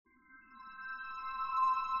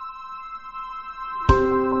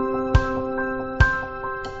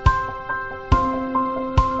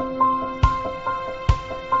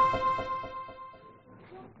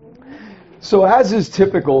So as is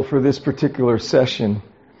typical for this particular session,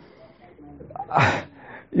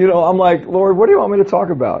 I'm like, Lord, what do you want me to talk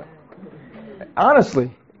about?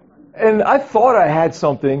 Honestly. And I thought I had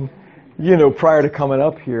something, prior to coming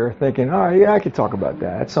up here, thinking, all right, yeah, I could talk about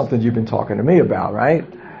that. That's something you've been talking to me about, right?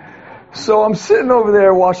 So I'm sitting over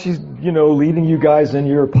there while she's, leading you guys in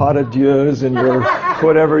your pas de Dieus and your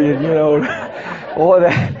whatever, all of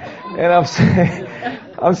that. And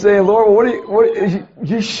I'm saying, Lord,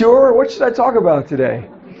 you sure? What should I talk about today?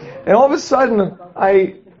 And all of a sudden,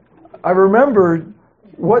 I remembered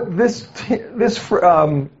what this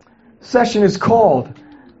session is called.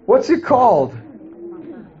 What's it called?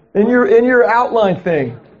 In your outline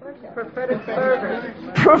thing. Prophetic service.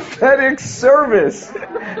 Prophetic service.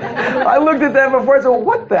 I looked at that before and said,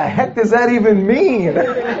 what the heck does that even mean?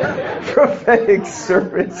 Prophetic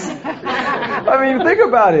service. I mean, think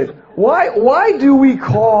about it. Why do we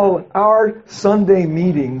call our Sunday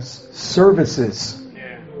meetings services?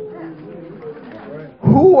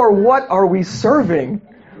 Who or what are we serving?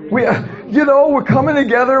 We're coming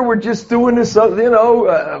together, we're just doing this,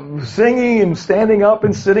 singing and standing up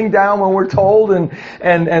and sitting down when we're told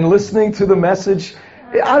and listening to the message.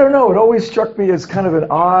 I don't know, it always struck me as kind of an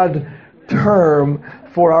odd term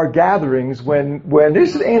for our gatherings when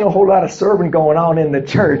there's ain't a whole lot of serving going on in the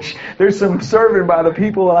church. There's some serving by the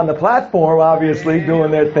people on the platform, obviously,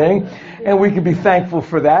 doing their thing. And we can be thankful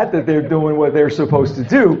for that they're doing what they're supposed to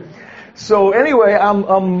do. So anyway,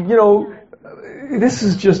 this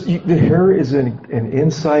is just, here is an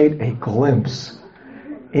insight, a glimpse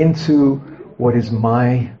into what is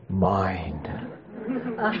my mind.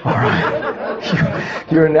 All right.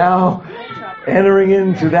 You're now entering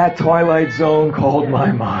into that twilight zone called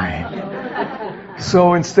my mind.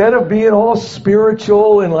 So instead of being all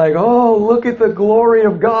spiritual and like, oh, look at the glory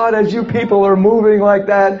of God as you people are moving like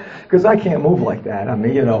that, because I can't move like that. I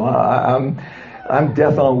mean, I'm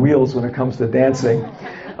death on wheels when it comes to dancing.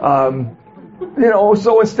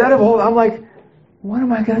 So instead of, I'm like, what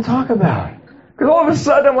am I going to talk about? Because all of a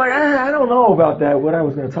sudden I'm like, I don't know about that, what I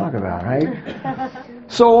was going to talk about, right?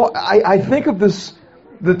 So I think of this,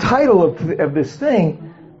 the title of this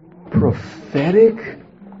thing, Prophetic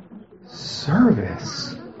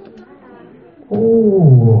Service.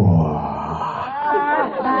 Ooh.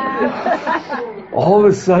 All of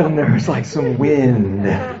a sudden there's like some wind.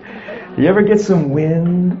 You ever get some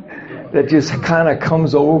wind that just kind of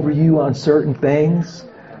comes over you on certain things?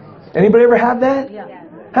 Anybody ever have that? Yeah.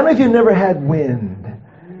 How many of you have never had wind?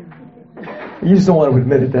 You just don't want to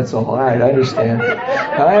admit it, that's all. I understand.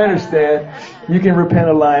 I understand. You can repent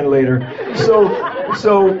a line later. So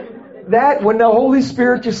that, when the Holy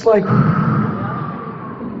Spirit just like...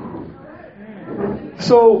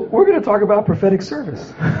 So we're going to talk about prophetic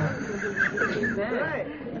service.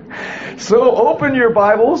 So open your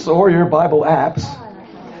Bibles or your Bible apps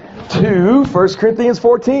to 1 Corinthians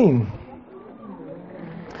 14,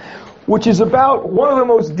 which is about one of the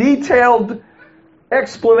most detailed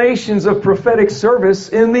explanations of prophetic service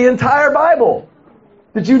in the entire Bible.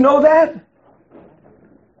 Did you know that?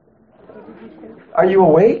 Are you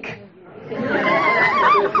awake?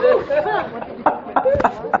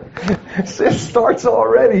 It starts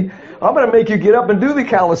already. I'm going to make you get up and do the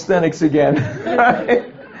calisthenics again.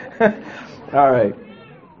 All right.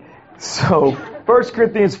 So, 1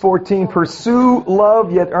 Corinthians 14, pursue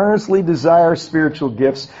love, yet earnestly desire spiritual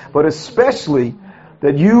gifts, but especially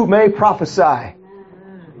that you may prophesy.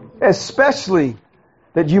 Especially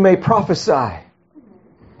that you may prophesy.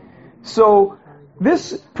 So,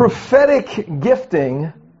 this prophetic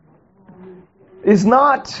gifting is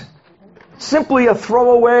not simply a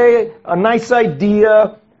throwaway, a nice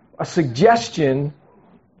idea, a suggestion.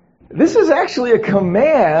 This is actually a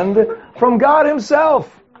command from God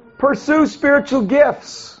Himself. Pursue spiritual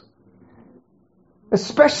gifts,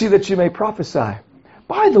 especially that you may prophesy.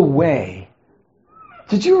 By the way,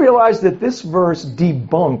 did you realize that this verse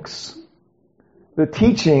debunks the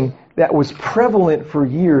teaching that was prevalent for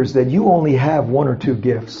years that you only have one or two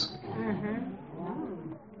gifts?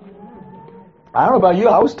 I don't know about you,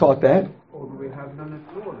 I was taught that. Or do we have none at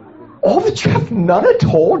all? Oh, that you have none at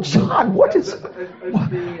all? John, what is...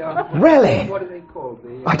 Really? What are they called?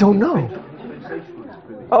 I don't know.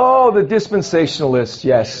 Oh, the dispensationalists,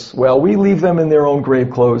 yes. Well, we leave them in their own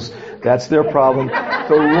grave clothes. That's their problem.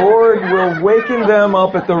 The Lord will waken them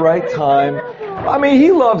up at the right time. I mean,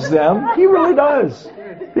 He loves them. He really does.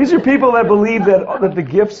 These are people that believe that the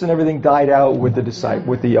gifts and everything died out with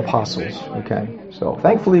the apostles. Okay, so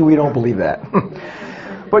thankfully we don't believe that.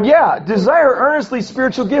 But yeah, desire earnestly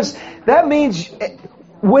spiritual gifts. That means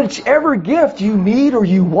whichever gift you need or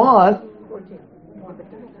you want,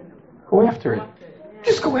 go after it.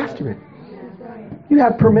 Just go after it. You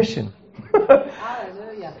have permission.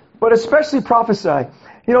 But especially prophesy.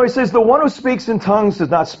 You know, he says, the one who speaks in tongues does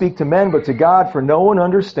not speak to men, but to God, for no one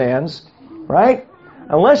understands. Right?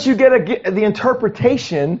 Unless you get the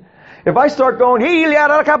interpretation. If I start going, what did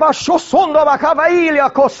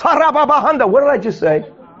I just say?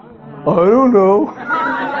 I don't know.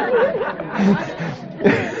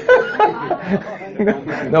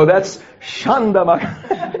 No, that's Shanda.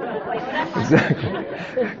 Exactly.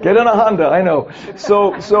 Get in a Honda, I know.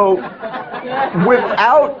 So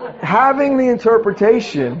without having the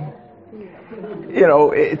interpretation, you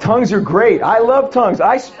know, tongues are great. I love tongues.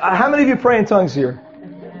 How many of you pray in tongues here?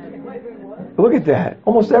 Look at that.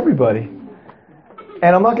 Almost everybody.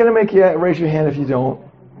 And I'm not going to make you raise your hand if you don't.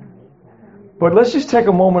 But let's just take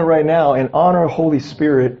a moment right now and honor Holy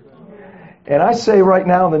Spirit. And I say right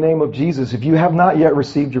now in the name of Jesus, if you have not yet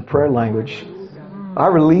received your prayer language, I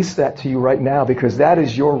release that to you right now, because that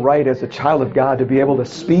is your right as a child of God to be able to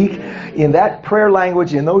speak in that prayer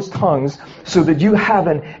language, in those tongues, so that you have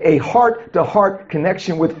a heart-to-heart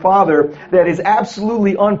connection with Father that is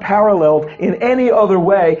absolutely unparalleled in any other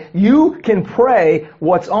way. You can pray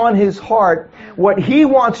what's on His heart, what He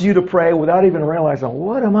wants you to pray, without even realizing,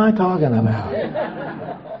 what am I talking about?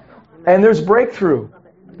 And there's breakthrough.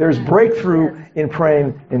 There's breakthrough in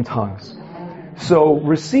praying in tongues. So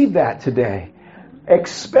receive that today.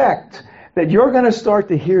 Expect that you're going to start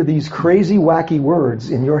to hear these crazy, wacky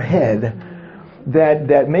words in your head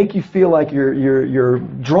that make you feel like you're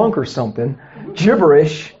drunk or something,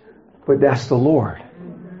 gibberish, but that's the Lord.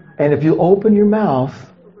 And if you open your mouth,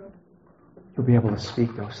 you'll be able to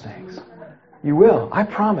speak those things. You will, I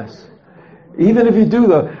promise. Even if you do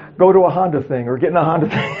go to a Honda thing or get in a Honda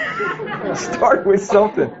thing, start with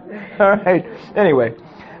something. All right. Anyway,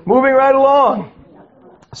 moving right along.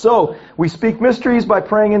 So, we speak mysteries by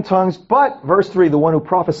praying in tongues, but, verse 3, the one who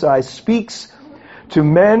prophesies speaks to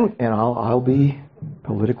men, and I'll be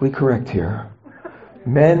politically correct here,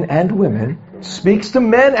 men and women, speaks to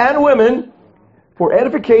men and women for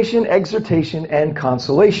edification, exhortation, and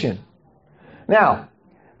consolation. Now,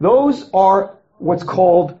 those are what's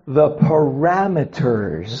called the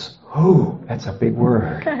parameters. Ooh, that's a big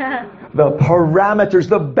word. The parameters,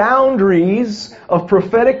 the boundaries of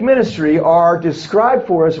prophetic ministry are described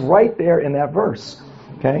for us right there in that verse.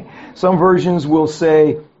 Okay? Some versions will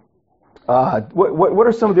say, what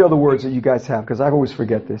are some of the other words that you guys have? Because I always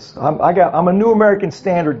forget this. I'm a New American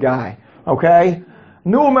Standard guy. Okay?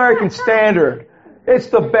 New American Standard. It's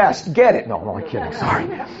the best. Get it? No, I'm kidding. Sorry.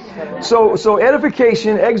 So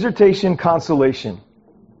edification, exhortation, consolation.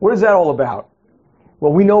 What is that all about?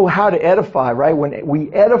 Well, we know how to edify, right? When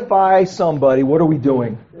we edify somebody, what are we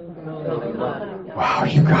doing? Wow,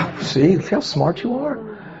 see how smart you are?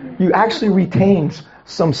 You actually retained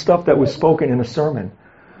some stuff that was spoken in a sermon.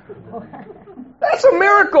 That's a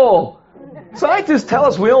miracle! Scientists tell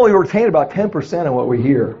us we only retain about 10% of what we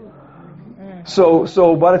hear. So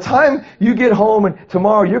by the time you get home and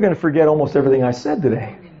tomorrow, you're going to forget almost everything I said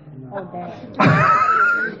today.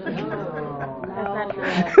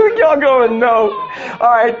 Y'all going, no. All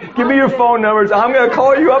right, give me your phone numbers. I'm going to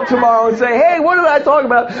call you up tomorrow and say, hey, what did I talk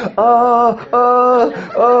about?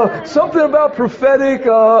 Something about prophetic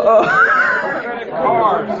cars.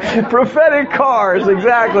 Prophetic cars,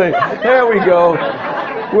 exactly. There we go.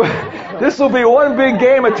 This will be one big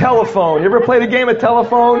game of telephone. You ever played a game of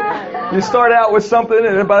telephone? You start out with something,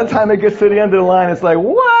 and then by the time it gets to the end of the line, it's like,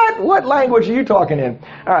 what? What language are you talking in?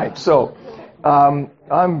 All right, so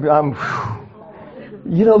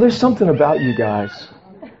there's something about you guys,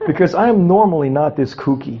 because I am normally not this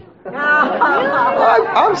kooky.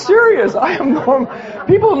 I'm serious. I am normal.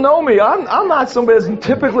 People know me. I'm not somebody that's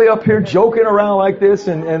typically up here joking around like this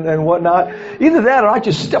and whatnot. Either that or I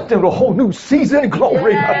just stepped into a whole new season.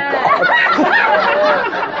 Glory to God.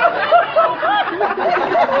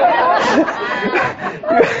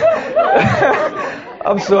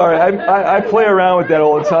 I'm sorry. I play around with that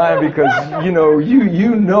all the time because, you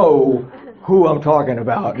know who I'm talking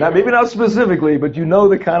about. Now, maybe not specifically, but you know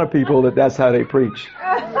the kind of people that's how they preach.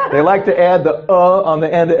 They like to add the on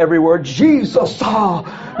the end of every word. Jesus, glory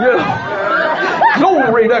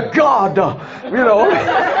to God,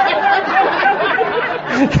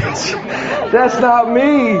 That's not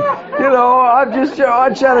me.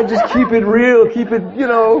 I try to just keep it real, keep it,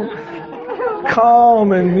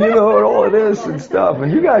 calm and, all of this and stuff.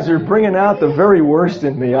 And you guys are bringing out the very worst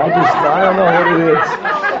in me. I don't know what it is.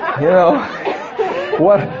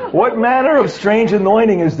 What manner of strange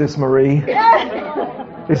anointing is this, Marie?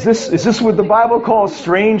 Is this what the Bible calls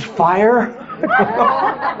strange fire?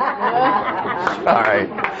 All right.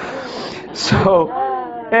 So,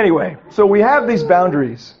 anyway, we have these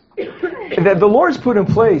boundaries. that the Lord's put in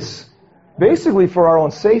place basically for our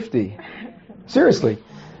own safety. Seriously.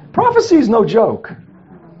 Prophecy is no joke.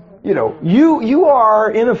 You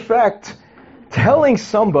are in effect telling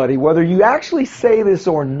somebody, whether you actually say this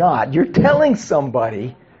or not, you're telling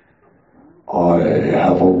somebody, I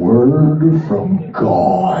have a word from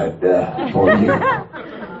God for you.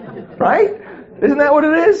 Right? Isn't that what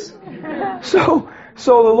it is? So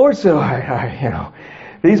the Lord said,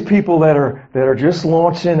 these people that are just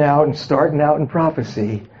launching out and starting out in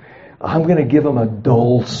prophecy, I'm going to give them a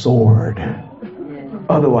dull sword.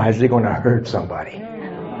 Otherwise, they're going to hurt somebody.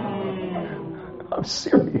 I'm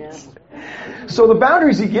serious. So the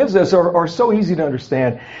boundaries He gives us are so easy to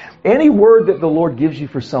understand. Any word that the Lord gives you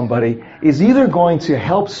for somebody is either going to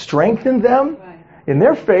help strengthen them in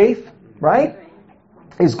their faith, right?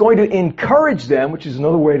 Is going to encourage them, which is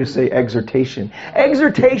another way to say exhortation.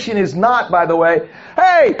 Exhortation is not, by the way,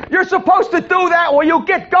 hey, you're supposed to do that when you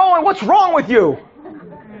get going. What's wrong with you?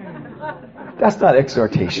 That's not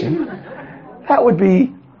exhortation. That would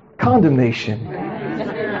be condemnation.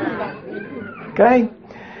 Okay?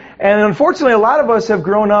 And unfortunately, a lot of us have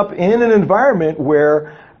grown up in an environment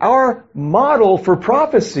where our model for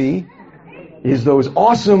prophecy is those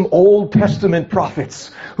awesome Old Testament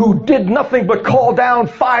prophets who did nothing but call down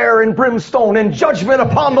fire and brimstone and judgment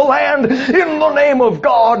upon the land in the name of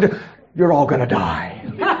God. You're all going to die.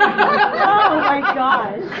 Oh my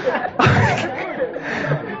gosh.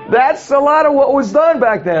 That's a lot of what was done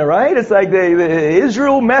back then, right? It's like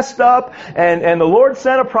Israel messed up, and the Lord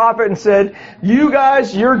sent a prophet and said, "You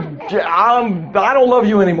guys, I don't love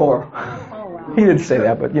you anymore." He didn't say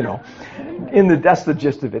that, but that's the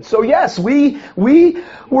gist of it. So yes, we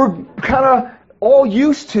were kind of all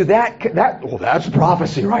used to that. Well, that's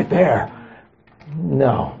prophecy right there.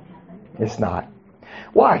 No, it's not.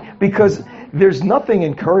 Why? Because there's nothing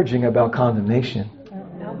encouraging about condemnation.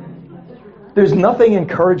 There's nothing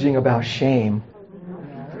encouraging about shame.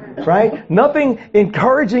 Right? Nothing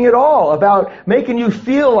encouraging at all about making you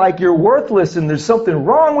feel like you're worthless and there's something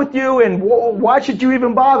wrong with you, and why should you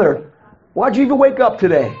even bother? Why'd you even wake up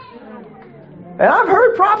today? And I've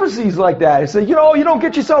heard prophecies like that. It said, you don't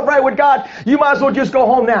get yourself right with God, you might as well just go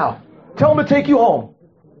home now. Tell him to take you home.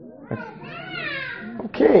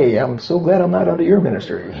 Okay, I'm so glad I'm not under your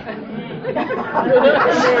ministry.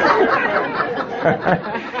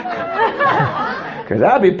 Because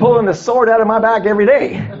I'd be pulling the sword out of my back every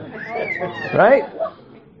day. Right?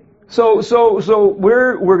 So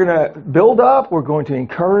we're going to build up, we're going to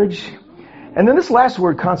encourage. And then this last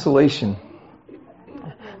word, consolation,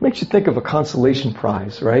 makes you think of a consolation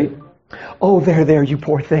prize, right? Oh, there, you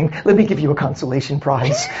poor thing. Let me give you a consolation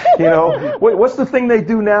prize. What's the thing they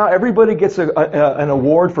do now? Everybody gets an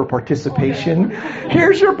award for participation.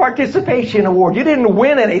 Here's your participation award. You didn't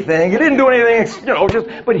win anything. You didn't do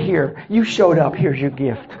anything. But here, you showed up. Here's your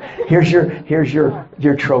gift. Here's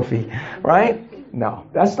your trophy, right? No,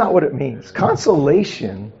 that's not what it means.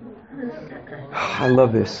 Consolation. I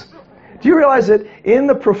love this. Do you realize that in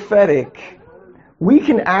the prophetic, we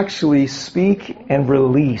can actually speak and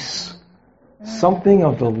release something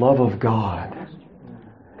of the love of God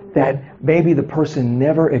that maybe the person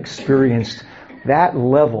never experienced that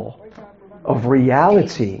level of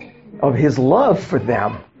reality of His love for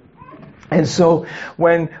them. And so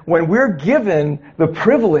when we're given the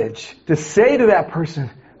privilege to say to that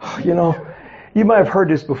person, you might have heard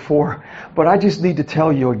this before, but I just need to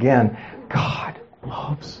tell you again, God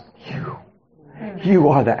loves you. You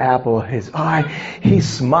are the apple of His eye. He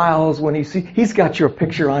smiles when He's got your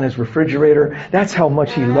picture on His refrigerator. That's how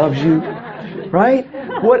much He loves you. Right?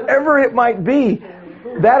 Whatever it might be,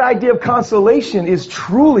 that idea of consolation is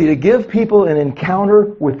truly to give people an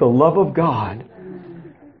encounter with the love of God.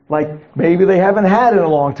 Like maybe they haven't had it in a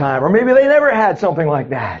long time, or maybe they never had something like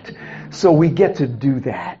that. So we get to do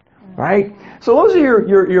that. Right? So those are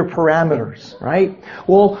your parameters, right?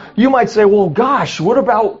 Well, you might say, well, gosh, what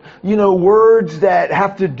about, words that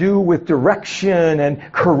have to do with direction and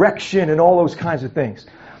correction and all those kinds of things?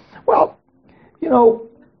 Well,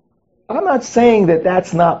 I'm not saying that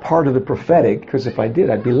that's not part of the prophetic, because if I did,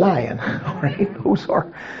 I'd be lying, right? Those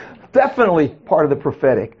are definitely part of the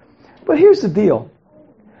prophetic. But here's the deal.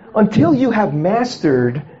 Until you have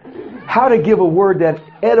mastered how to give a word that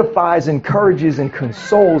edifies, encourages, and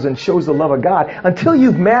consoles and shows the love of God, until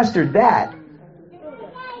you've mastered that,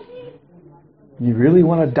 you really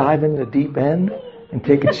want to dive in the deep end and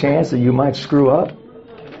take a chance that you might screw up?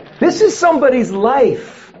 This is somebody's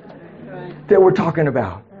life that we're talking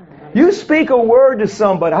about. You speak a word to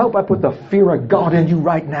somebody. I hope I put the fear of God in you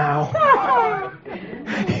right now.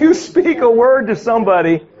 You speak a word to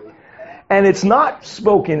somebody, and it's not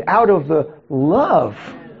spoken out of the love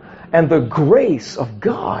and the grace of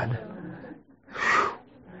God. Whew.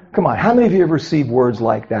 Come on, how many of you have received words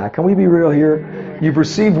like that? Can we be real here? You've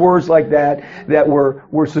received words like that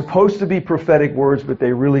were supposed to be prophetic words, but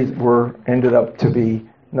they really ended up to be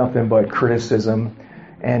nothing but criticism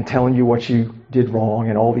and telling you what you did wrong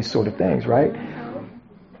and all these sort of things, right?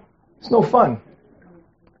 It's no fun.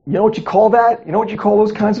 You know what you call that? You know what you call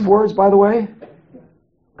those kinds of words, by the way?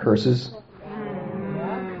 Curses.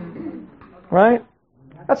 Right?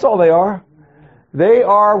 That's all they are. They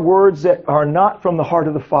are words that are not from the heart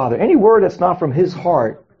of the Father. Any word that's not from His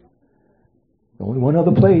heart, only one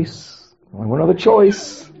other place, only one other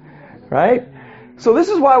choice. Right? So this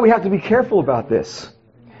is why we have to be careful about this.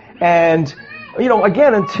 And,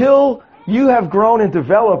 again, until you have grown and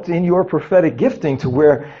developed in your prophetic gifting to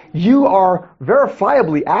where you are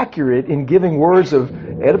verifiably accurate in giving words of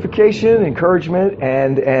edification, encouragement,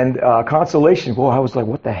 and consolation. Boy, I was like,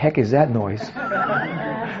 what the heck is that noise?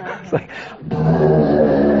 It's like,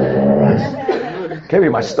 maybe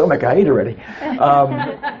my stomach, I ate already.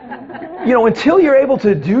 Until you're able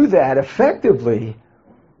to do that effectively,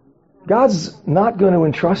 God's not going to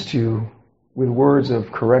entrust you with words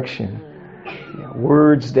of correction.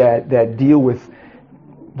 Words that deal with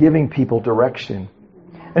giving people direction.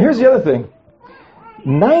 And here's the other thing.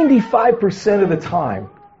 95% of the time,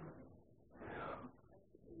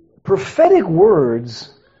 prophetic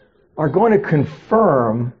words are going to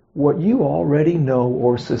confirm what you already know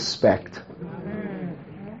or suspect.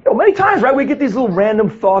 Many times, right, we get these little random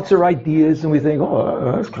thoughts or ideas and we think,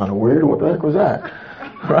 oh, that's kind of weird. What the heck was that?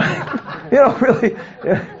 Right? Really...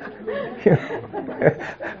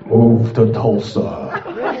 Move to Tulsa.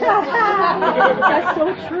 That's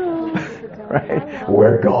so true. Right?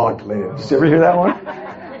 Where God lives. You ever hear that one?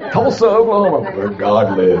 Tulsa, Oklahoma, where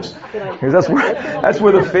God lives. Because that's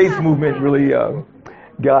where the faith movement really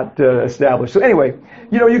got established. So anyway,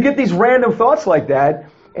 you get these random thoughts like that,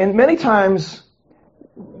 and many times,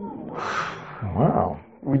 wow,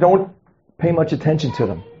 we don't pay much attention to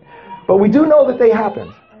them. But we do know that they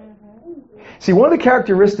happen. See, one of the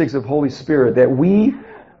characteristics of Holy Spirit that we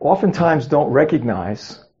oftentimes don't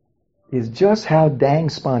recognize is just how dang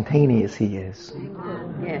spontaneous He is.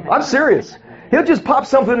 Yeah. I'm serious. He'll just pop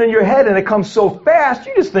something in your head and it comes so fast,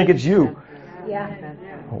 you just think it's you. Yeah.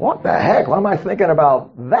 What the heck? Why am I thinking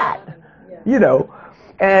about that?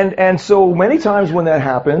 And so many times when that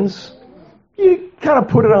happens, you kind of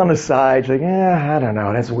put it on the side. You're like, I don't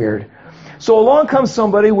know, that's weird. So along comes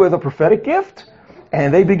somebody with a prophetic gift,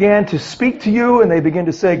 and they began to speak to you, and they begin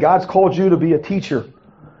to say, God's called you to be a teacher.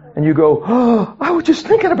 And you go, oh, I was just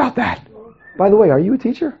thinking about that. By the way, are you a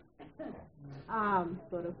teacher?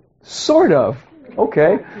 Sort of. Sort of.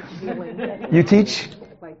 Okay. You teach?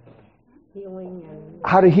 Like healing and...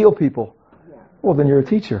 How to heal people. Yeah. Well, then you're a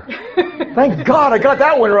teacher. Thank God I got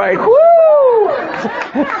that one right. Woo!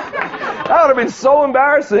 That would have been so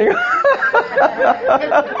embarrassing.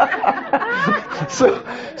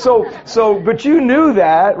 But you knew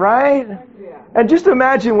that, right? Yeah. And just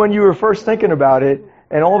imagine when you were first thinking about it,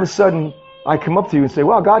 and all of a sudden I come up to you and say,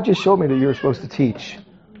 well, God just showed me that you were supposed to teach.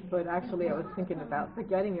 But actually I was thinking about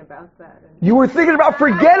forgetting about that. You were thinking about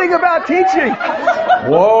forgetting about teaching.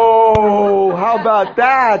 Whoa, how about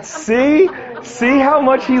that? See how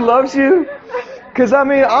much He loves you? Because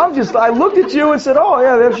I looked at you and said, oh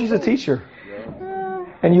yeah, there she's a teacher.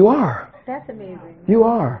 And you are. That's amazing. You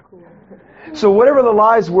are. So whatever the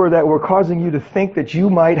lies were that were causing you to think that you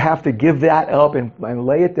might have to give that up and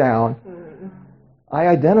lay it down, I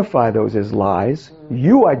identify those as lies.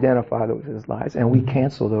 You identify those as lies, and we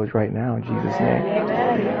cancel those right now in Jesus' name.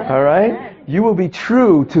 Amen. All right? You will be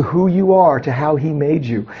true to who you are, to how He made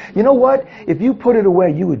you. You know what? If you put it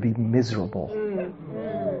away, you would be miserable.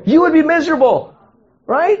 You would be miserable.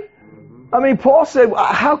 Right? Paul said,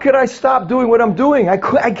 how could I stop doing what I'm doing? I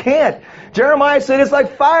can't. Jeremiah said, it's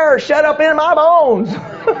like fire shut up in my bones.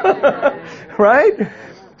 Right?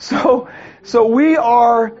 So we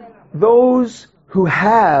are those who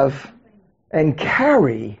have and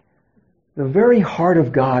carry the very heart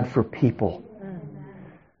of God for people.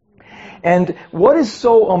 And what is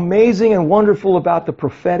so amazing and wonderful about the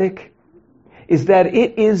prophetic is that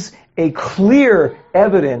it is a clear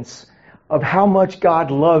evidence of how much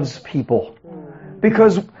God loves people.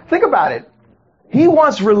 Because think about it. He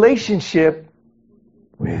wants relationship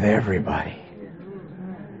with everybody.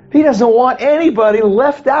 He doesn't want anybody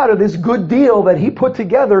left out of this good deal that He put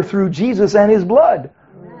together through Jesus and His blood.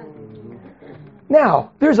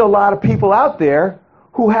 Now, there's a lot of people out there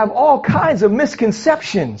who have all kinds of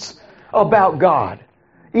misconceptions about God.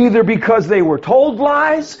 Either because they were told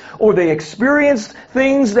lies or they experienced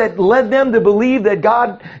things that led them to believe that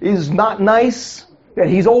God is not nice. that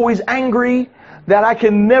He's always angry, that I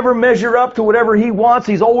can never measure up to whatever He wants.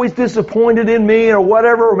 He's always disappointed in me or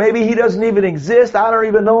whatever, or maybe He doesn't even exist. I don't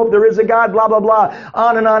even know if there is a God, blah, blah, blah,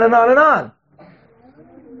 on and on and on and on.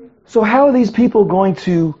 So how are these people going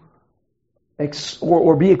to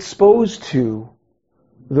or be exposed to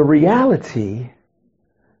the reality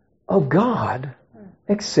of God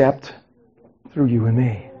except through you and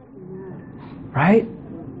me? Right?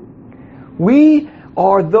 We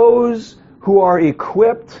are those who are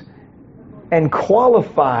equipped and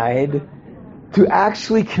qualified to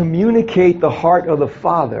actually communicate the heart of the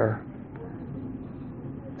Father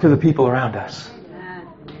to the people around us.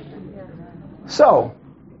 So,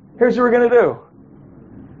 here's what we're going to do.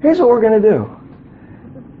 Here's what we're going to do.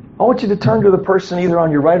 I want you to turn to the person either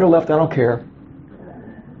on your right or left, I don't care.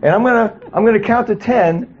 And I'm going to count to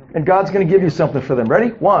 10, and God's going to give you something for them. Ready?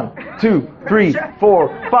 1, 2, 3,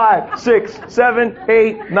 4, 5, 6, 7,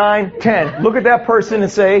 8, 9, 10. Look at that person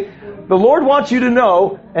and say, the Lord wants you to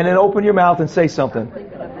know, and then open your mouth and say something.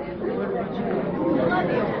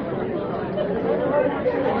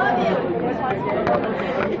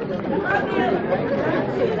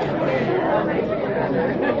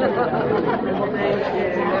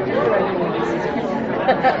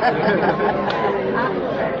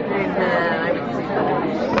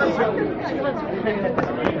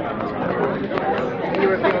 You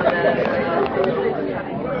were feeling that.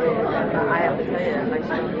 I have to tell you, I wouldn't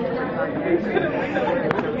say it.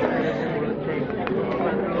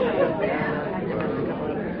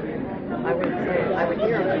 I would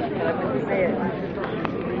hear it, but I wouldn't say it.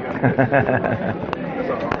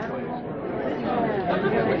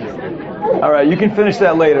 All right, you can finish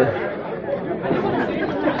that later.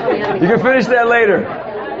 You can finish that later.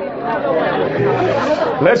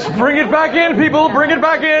 Let's bring it back in, people. Bring it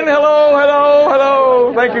back in. Hello, hello,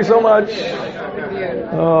 hello. Thank you so much.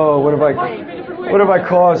 Oh, what have I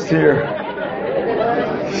caused here? I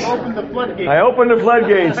opened the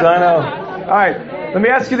floodgates. I know. All right, let me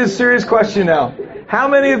ask you this serious question now. How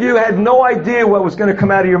many of you had no idea what was going to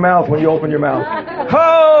come out of your mouth when you opened your mouth?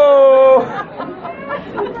 Ho!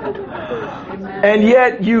 And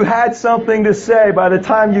yet you had something to say by the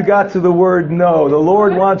time you got to the word no. The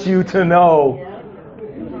Lord wants you to know.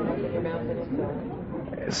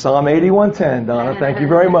 Psalm 81:10, Donna, thank you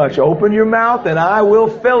very much. Open your mouth and I will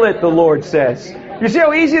fill it, the Lord says. You see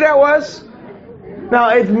how easy that was? Now,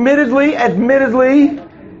 admittedly,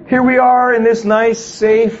 here we are in this nice,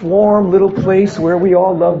 safe, warm little place where we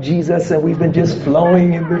all love Jesus and we've been just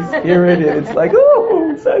flowing in the Spirit and it's like,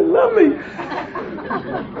 oh, it's so lovely.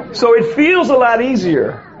 So it feels a lot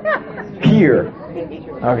easier here,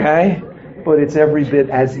 okay? But it's every bit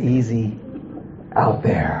as easy out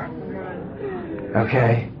there,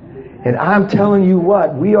 okay? And I'm telling you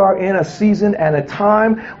what, we are in a season and a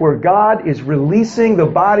time where God is releasing the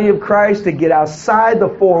body of Christ to get outside the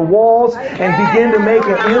four walls and begin to make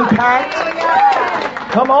an impact.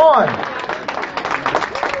 Come on.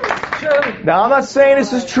 Now, I'm not saying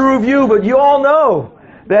this is true of you, but you all know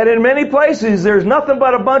that in many places there's nothing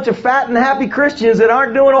but a bunch of fat and happy Christians that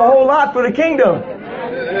aren't doing a whole lot for the kingdom.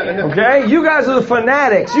 Okay? You guys are the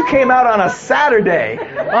fanatics. You came out on a Saturday,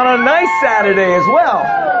 on a nice Saturday as well,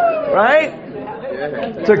 right?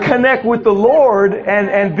 To connect with the Lord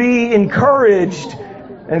and be encouraged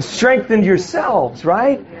and strengthened yourselves,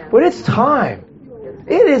 right? But it's time.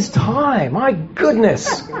 It is time. My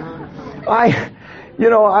goodness. I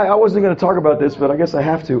wasn't going to talk about this, but I guess I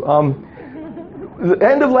have to. The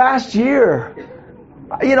end of last year,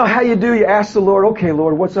 you know how you do? You ask the Lord, okay,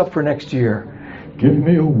 Lord, what's up for next year? Give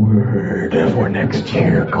me a word for next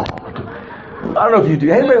year, God. I don't know if you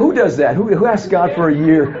do. Anybody who does that? Who asks God for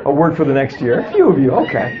a word for the next year? A few of you.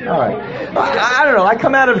 Okay. All right. I don't know. I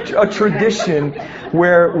come out of a tradition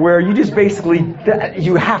where you just basically,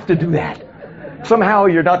 you have to do that. Somehow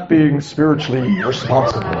you're not being spiritually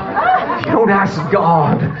responsible. You don't ask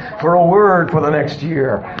God for a word for the next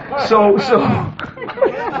year. So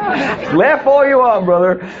laugh all you want,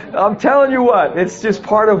 brother. I'm telling you what, it's just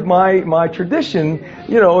part of my tradition,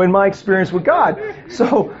 in my experience with God.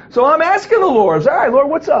 So I'm asking the Lord, all right, Lord,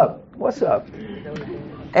 what's up? What's up?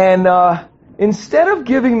 And instead of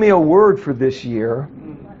giving me a word for this year,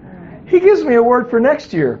 He gives me a word for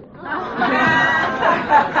next year.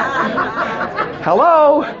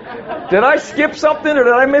 Hello? Did I skip something or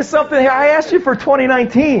did I miss something here? I asked you for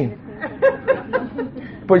 2019.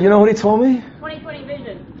 But you know what He told me? 2020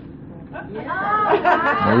 vision.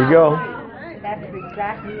 There you go. That's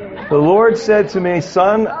exactly it. The Lord said to me,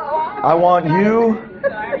 son, I want you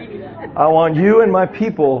and my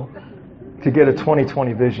people to get a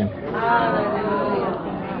 2020 vision.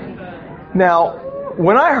 Now,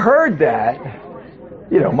 when I heard that,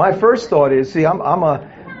 My first thought is, see, I'm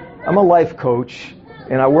a life coach,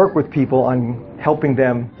 and I work with people on helping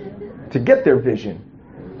them to get their vision.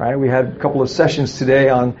 Right? We had a couple of sessions today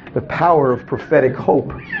on the power of prophetic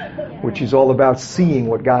hope, which is all about seeing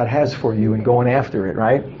what God has for you and going after it,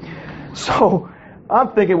 right? So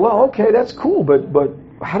I'm thinking, well, okay, that's cool, but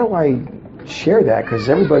how do I share that? Because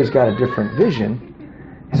everybody's got a different vision.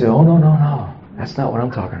 He said, oh, no, that's not what I'm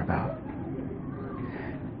talking about.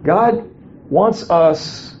 God wants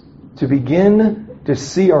us to begin to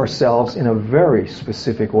see ourselves in a very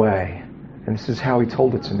specific way. And this is how He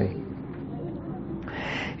told it to me.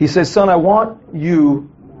 He says, son, I want you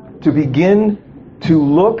to begin to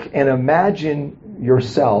look and imagine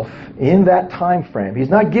yourself in that time frame. He's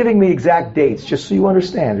not giving me exact dates, just so you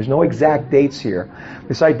understand. There's no exact dates here.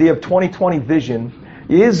 This idea of 2020 vision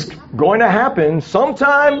is going to happen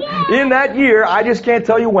sometime in that year. I just can't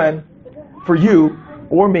tell you when, for you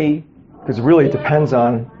or me, because really it depends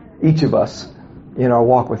on each of us in our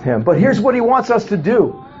walk with Him. But here's what He wants us to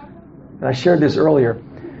do. And I shared this earlier.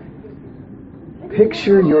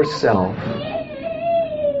 Picture yourself.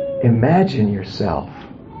 Imagine yourself.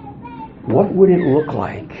 What would it look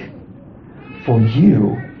like for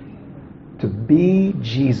you to be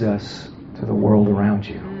Jesus to the world around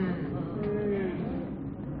you?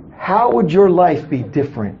 How would your life be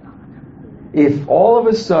different if all of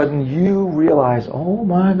a sudden you realize, oh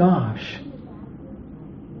my gosh,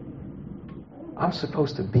 I'm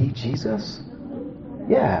supposed to be Jesus?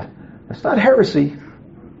 Yeah, that's not heresy.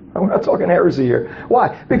 I'm not talking heresy here.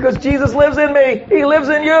 Why? Because Jesus lives in me. He lives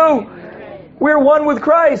in you. We're one with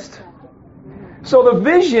Christ. So the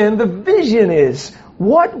vision is,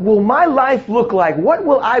 what will my life look like? What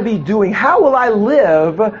will I be doing? How will I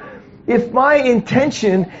live if my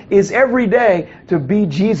intention is every day to be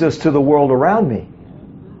Jesus to the world around me?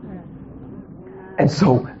 And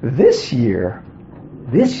so this year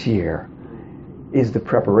is the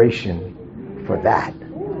preparation for that.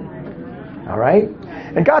 All right?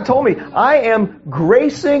 And God told me, I am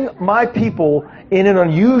gracing my people in an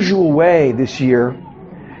unusual way this year.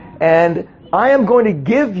 And I am going to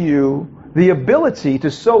give you the ability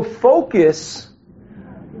to so focus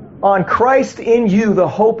on Christ in you, the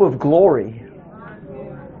hope of glory,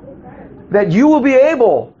 that you will be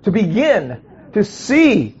able to begin to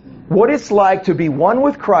see what it's like to be one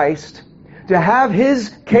with Christ, to have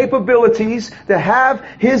His capabilities, to have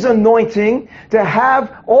His anointing, to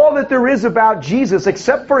have all that there is about Jesus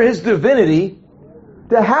except for His divinity,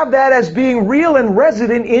 to have that as being real and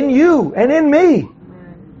resident in you and in me.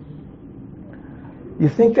 You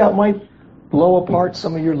think that might blow apart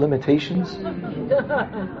some of your limitations? I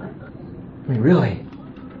mean, really.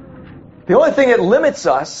 The only thing that limits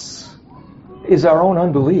us is our own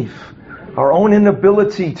unbelief, our own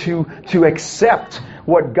inability to accept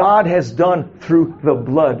what God has done through the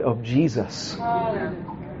blood of Jesus.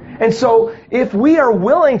 And so, if we are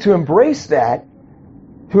willing to embrace that,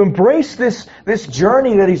 to embrace this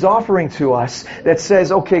journey that He's offering to us, that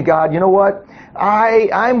says, okay, God, you know what?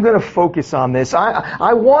 I'm going to focus on this.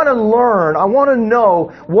 I want to learn. I want to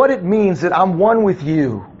know what it means that I'm one with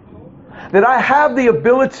you. That I have the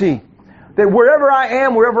ability that wherever I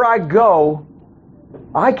am, wherever I go,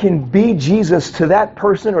 I can be Jesus to that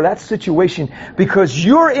person or that situation because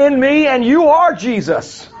you're in me and you are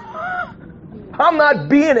Jesus. I'm not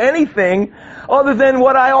being anything other than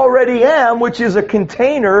what I already am, which is a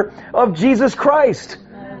container of Jesus Christ,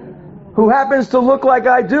 who happens to look like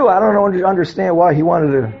I do. I don't understand why He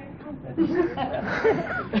wanted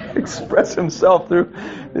to express Himself through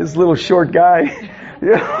this little short guy.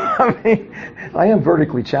 You know, I mean, I am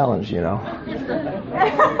vertically challenged, you know.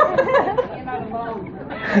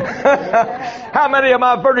 How many of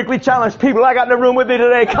my vertically challenged people I got in the room with me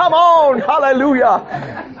today? Come on! Hallelujah!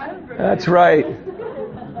 That's right.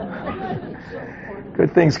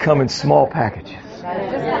 Good things come in small packages.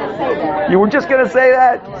 You were just going to say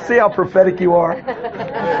that? See how prophetic you are?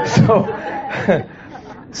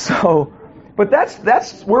 But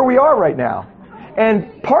that's where we are right now.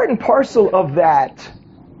 And part and parcel of that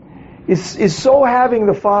is so having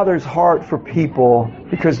the Father's heart for people,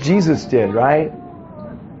 because Jesus did, right?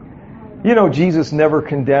 You know, Jesus never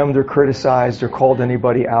condemned or criticized or called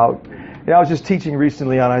anybody out. And I was just teaching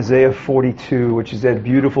recently on Isaiah 42, which is that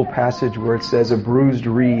beautiful passage where it says, a bruised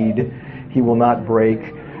reed He will not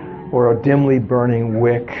break, or a dimly burning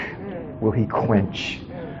wick will He quench.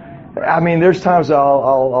 I mean, there's times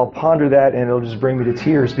I'll ponder that and it'll just bring me to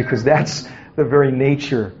tears, because that's the very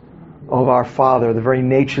nature of our Father, the very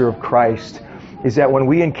nature of Christ, is that when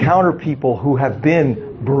we encounter people who have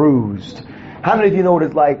been bruised, How many of you know what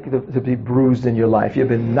it's like to be bruised in your life? You've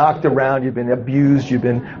been knocked around, you've been abused, you've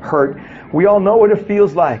been hurt. We all know what it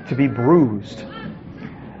feels like to be bruised.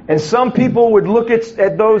 And some people would look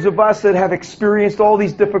at those of us that have experienced all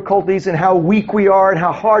these difficulties and how weak we are and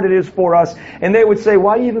how hard it is for us, and they would say,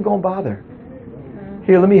 why are you even going to bother?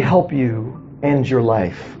 Here, let me help you end your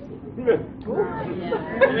life.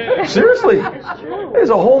 Seriously. There's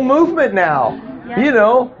a whole movement now. You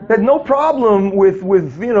know, that no problem with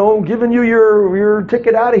giving you your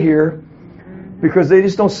ticket out of here, because they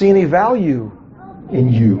just don't see any value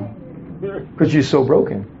in you because you're so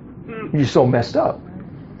broken. You're so messed up.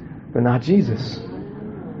 But not Jesus.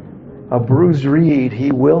 A bruised reed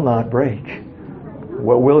he will not break.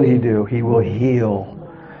 What will he do? He will heal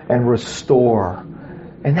and restore.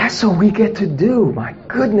 And that's what we get to do. My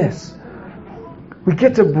goodness. We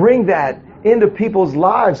get to bring that into people's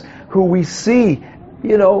lives who we see,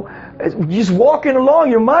 just walking along,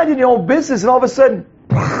 you're minding your own business, and all of a sudden,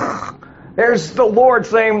 there's the Lord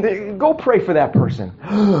saying, go pray for that person.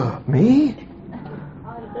 Me?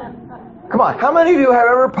 Come on, how many of you have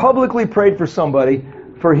ever publicly prayed for somebody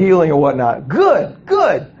for healing or whatnot? Good.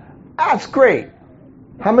 That's great.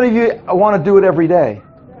 How many of you want to do it every day?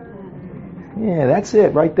 Yeah, that's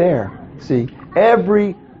it right there. See,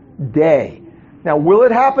 every day. Now, will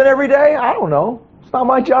it happen every day? I don't know. It's not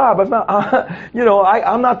my job.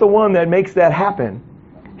 I'm not the one that makes that happen.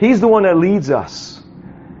 He's the one that leads us.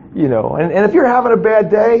 And if you're having a bad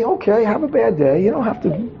day, okay, have a bad day. You don't have to,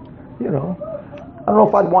 I don't know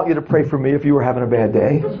if I'd want you to pray for me if you were having a bad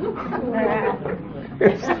day.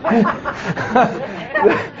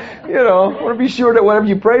 I want to be sure that whatever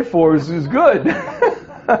you pray for is good.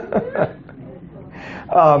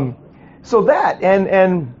 So that,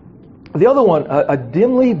 and the other one, a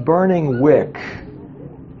dimly burning wick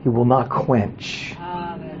he will not quench.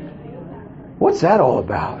 What's that all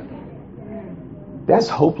about? That's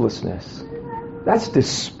hopelessness. That's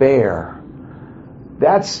despair.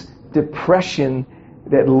 That's depression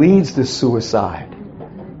that leads to suicide.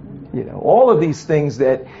 All of these things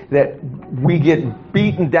that we get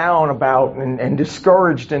beaten down about and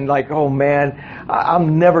discouraged and like, oh man,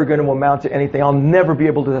 I'm never going to amount to anything. I'll never be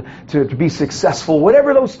able to be successful.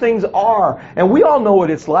 Whatever those things are. And we all know what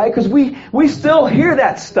it's like because we still hear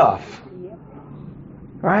that stuff.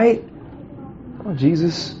 Right? Well,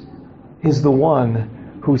 Jesus is the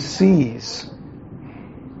one who sees.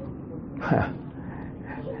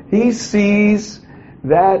 He sees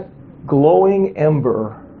that glowing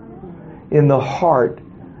ember in the heart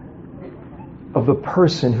of the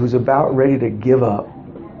person who's about ready to give up.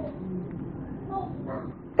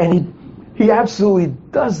 And he absolutely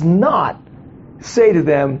does not say to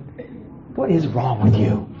them, what is wrong with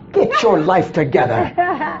you? Get your life together.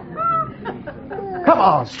 Come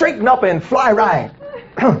on, straighten up and fly right.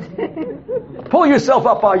 Pull yourself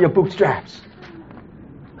up by your bootstraps.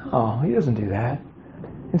 Oh, he doesn't do that.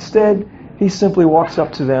 Instead, he simply walks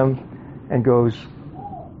up to them and goes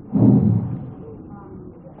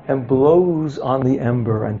and blows on the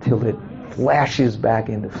ember until it flashes back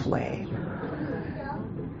into flame.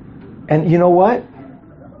 And you know what?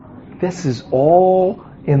 This is all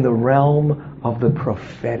in the realm of the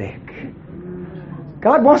prophetic.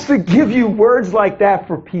 God wants to give you words like that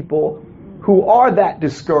for people who are that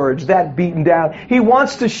discouraged, that beaten down. He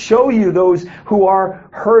wants to show you those who are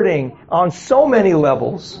hurting on so many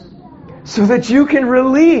levels so that you can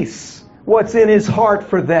release what's in His heart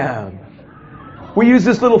for them. We use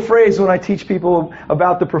this little phrase when I teach people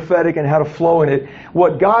about the prophetic and how to flow in it.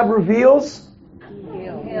 What God reveals,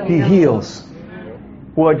 He heals.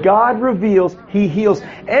 What God reveals, He heals.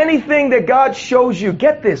 Anything that God shows you,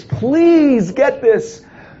 get this, please get this.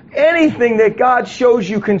 Anything that God shows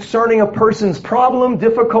you concerning a person's problem,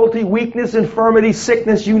 difficulty, weakness, infirmity,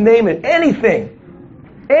 sickness, you name it, anything,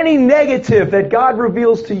 any negative that God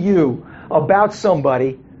reveals to you about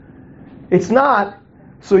somebody, it's not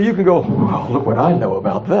so you can go, oh, look what I know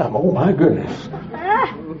about them. Oh my goodness.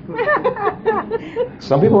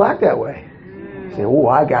 Some people act that way. Say, oh,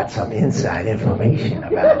 I got some inside information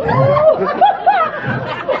about them.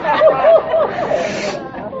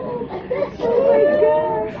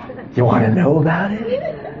 You want to know about it?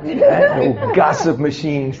 That little gossip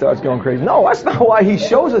machine starts going crazy. No, that's not why He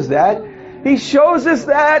shows us that. He shows us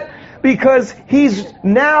that because He's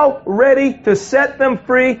now ready to set them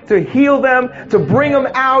free, to heal them, to bring them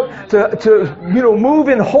out, to move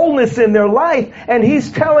in wholeness in their life. And He's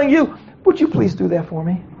telling you, would you please do that for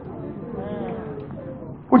me?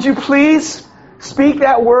 Would you please speak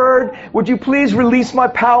that word? Would you please release my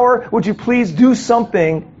power? Would you please do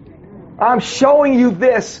something? I'm showing you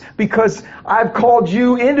this because I've called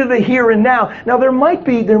you into the here and now. Now there might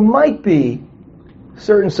be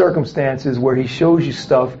certain circumstances where He shows you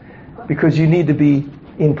stuff because you need to be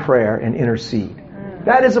in prayer and intercede.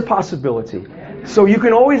 That is a possibility. So you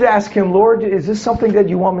can always ask Him, Lord, is this something that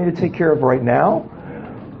you want me to take care of right now?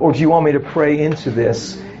 Or do you want me to pray into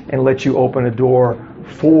this and let you open a door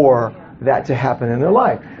for that to happen in their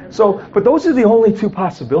life? So, but those are the only two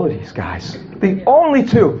possibilities, guys. The only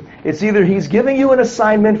two. It's either He's giving you an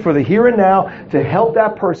assignment for the here and now to help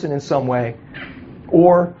that person in some way,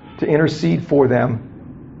 or to intercede for them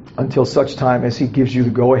until such time as He gives you the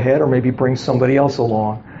go-ahead, or maybe brings somebody else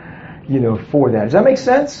along, for that. Does that make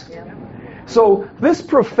sense? Yeah. So this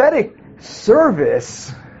prophetic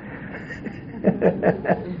service,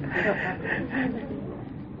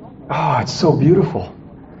 it's so beautiful,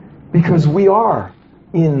 because we are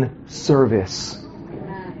in service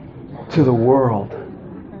to the world.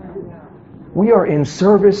 We are in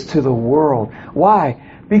service to the world. Why?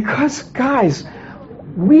 Because, guys,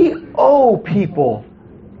 we owe people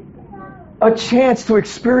a chance to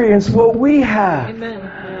experience what we have. Amen.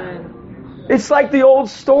 It's like the old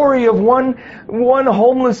story of one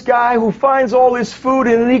homeless guy who finds all this food,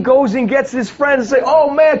 and then he goes and gets his friends and say, "Oh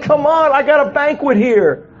man, come on, I got a banquet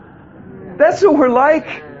here." That's what we're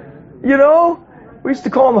like, We used to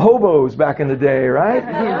call them hobos back in the day, right?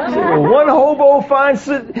 So one hobo finds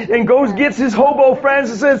it and gets his hobo friends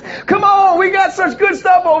and says, "Come on, we got such good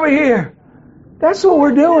stuff over here." That's what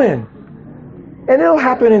we're doing. And it'll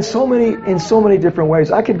happen in so many different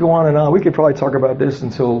ways. I could go on and on. We could probably talk about this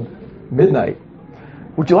until midnight.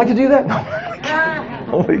 Would you like to do that? No,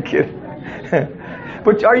 only kidding.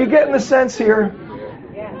 But are you getting the sense here?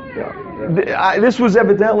 Yeah. This was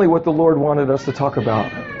evidently what the Lord wanted us to talk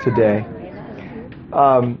about today.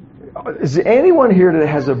 Is there anyone here that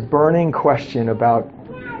has a burning question about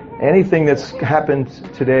anything that's happened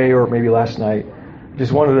today or maybe last night?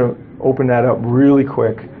 Just wanted to open that up really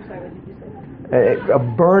quick. A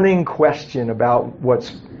burning question about what's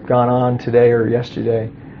gone on today or yesterday.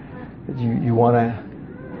 You want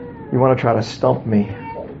to try to stump me.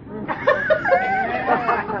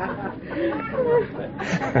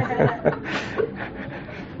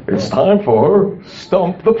 It's time for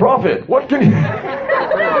Stump the Prophet. What can you...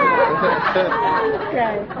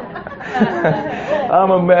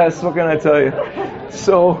 I'm a mess. What can I tell you?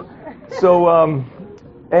 So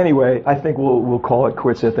anyway, I think we'll call it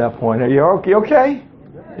quits at that point. Are you okay?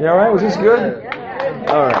 You all right? Was this good?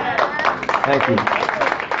 All right. Thank you.